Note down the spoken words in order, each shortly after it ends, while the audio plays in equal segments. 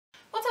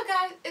What's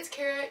up guys, it's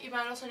Kira. You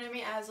might also know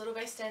me as Little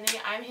Base Standing.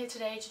 I'm here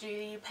today to do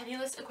the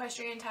Penniless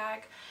Equestrian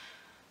tag.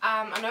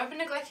 I know I've been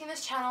neglecting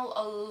this channel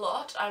a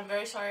lot. I'm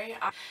very sorry.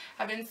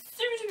 I've been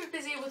super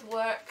busy with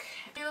work.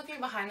 If you're looking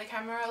behind the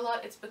camera a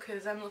lot, it's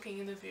because I'm looking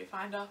in the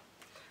viewfinder.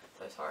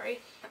 So sorry.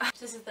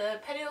 This is the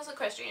Penniless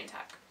Equestrian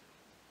tag.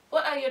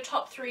 What are your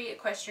top 3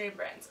 equestrian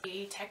brands?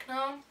 The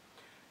Techna,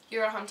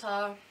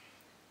 Hunter,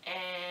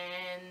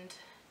 and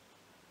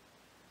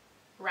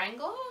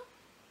Wrangler?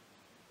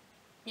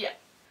 Yeah.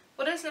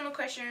 What are some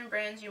equestrian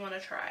brands you want to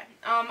try?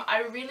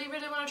 I really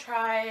want to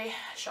try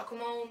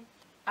Shockamole,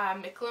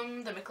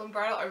 Micklem, the Micklem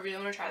bridle. I really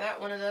want to try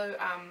that. One of the,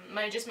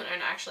 my agistment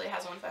owner actually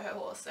has one for her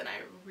horse and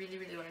I really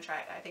want to try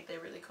it. I think they're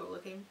really cool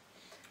looking.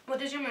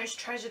 What is your most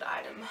treasured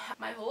item?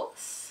 My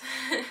horse.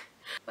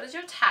 What is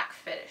your tack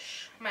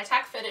fetish? My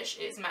tack fetish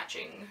is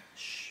matching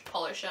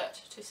polo shirt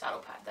to saddle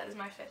pad. That is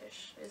my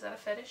fetish. Is that a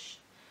fetish?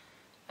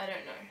 I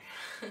don't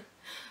know.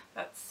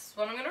 That's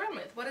what I'm going to run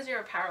with. What is your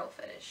apparel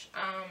fetish?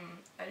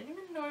 I don't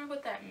even know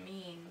what that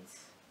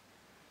means.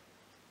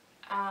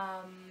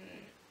 I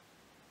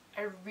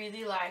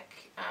really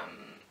like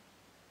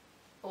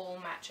all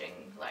matching,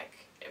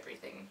 like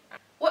everything.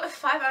 What are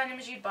 5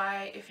 items you'd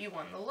buy if you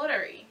won the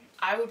lottery?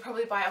 I would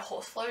probably buy a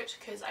horse float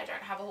because I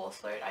don't have a horse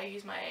float. I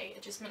use my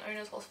agistment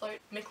owner's horse float.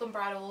 Micklem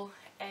bridle,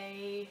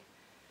 a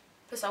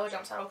Pessoa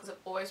jump saddle because I've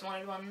always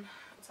wanted one.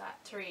 What's that?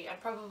 3.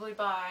 I'd probably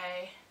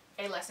buy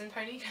a lesson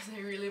pony because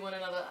I really want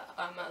another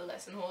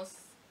lesson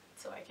horse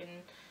so I can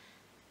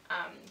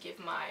give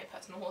my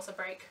personal horse a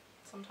break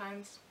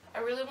sometimes. I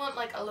really want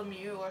like a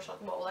Lemieux or a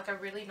Shockamole, like a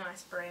really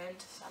nice brand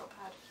saddle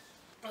pad.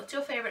 What's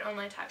your favourite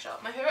online tack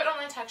shop? My favourite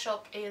online tack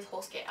shop is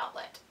Horse Gear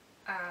Outlet.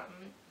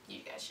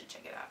 You guys should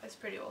check it out, it's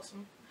pretty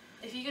awesome.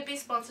 If you could be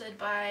sponsored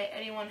by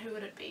anyone, who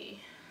would it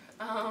be?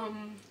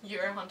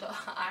 Hunter.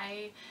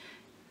 I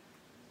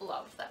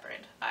love that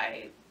brand.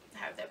 I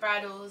have their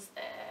bridles,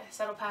 their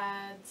saddle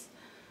pads.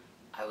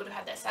 I would have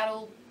had their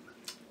saddle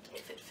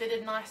if it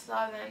fitted nicer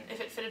than, if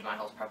it fitted my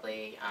horse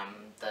properly.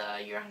 The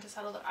Hunter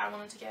saddle that I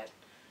wanted to get,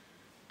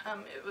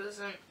 it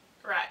wasn't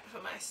right for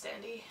my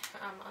standee,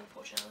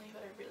 unfortunately,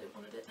 but I really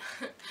wanted it.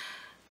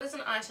 What is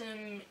an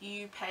item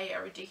you pay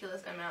a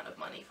ridiculous amount of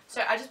money for?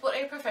 So I just bought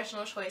a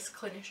Professional Choice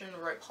Clinician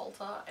rope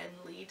halter and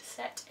lead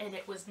set and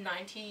it was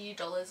 $90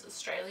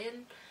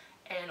 Australian.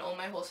 And all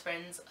my horse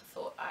friends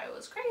thought I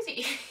was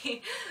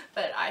crazy.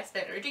 But I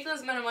spent a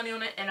ridiculous amount of money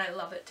on it and I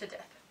love it to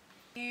death.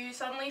 If you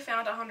suddenly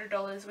found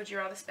 $100, would you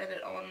rather spend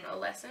it on a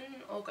lesson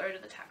or go to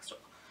the tack store?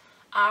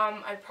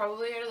 I'd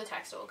probably go to the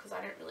tack store because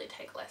I don't really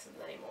take lessons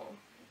anymore.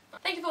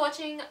 Thank you for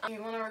watching. If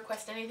you want to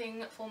request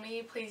anything for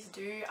me, please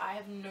do. I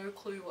have no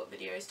clue what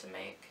videos to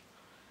make.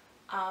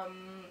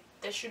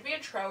 There should be a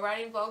trail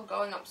riding vlog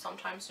going up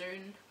sometime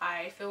soon.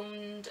 I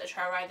filmed a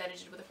trail ride that I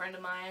did with a friend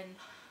of mine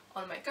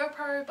on my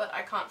GoPro, but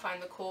I can't find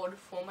the cord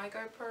for my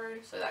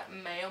GoPro, so that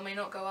may or may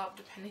not go up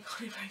depending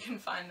on if I can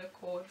find the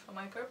cord for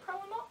my GoPro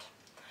or not.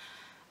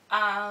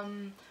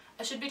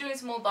 I should be doing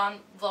some more barn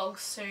vlogs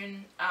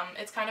soon.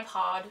 It's kind of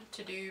hard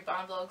to do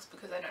barn vlogs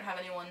because I don't have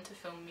anyone to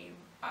film me.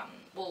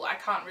 Well, I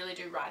can't really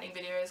do riding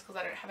videos because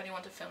I don't have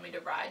anyone to film me to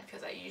ride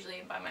because I usually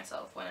am by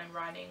myself when I'm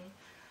riding.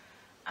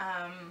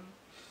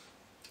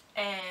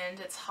 And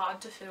it's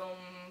hard to film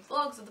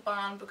vlogs at the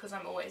barn because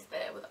I'm always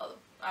there with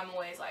I'm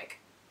always like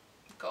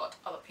got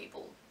other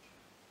people.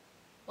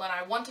 When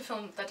I want to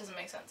film, that doesn't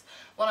make sense.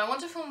 When I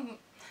want to film,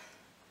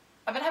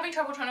 I've been having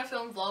trouble trying to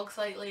film vlogs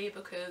lately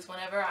because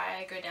whenever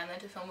I go down there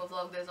to film a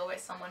vlog there's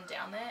always someone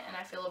down there and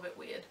I feel a bit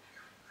weird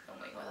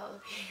filming with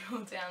other people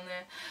down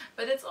there.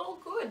 But it's all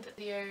good.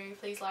 Video,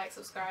 please like,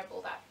 subscribe,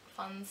 all that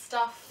fun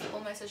stuff. All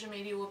my social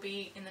media will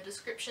be in the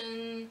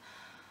description.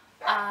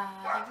 Thank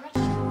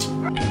you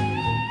very much.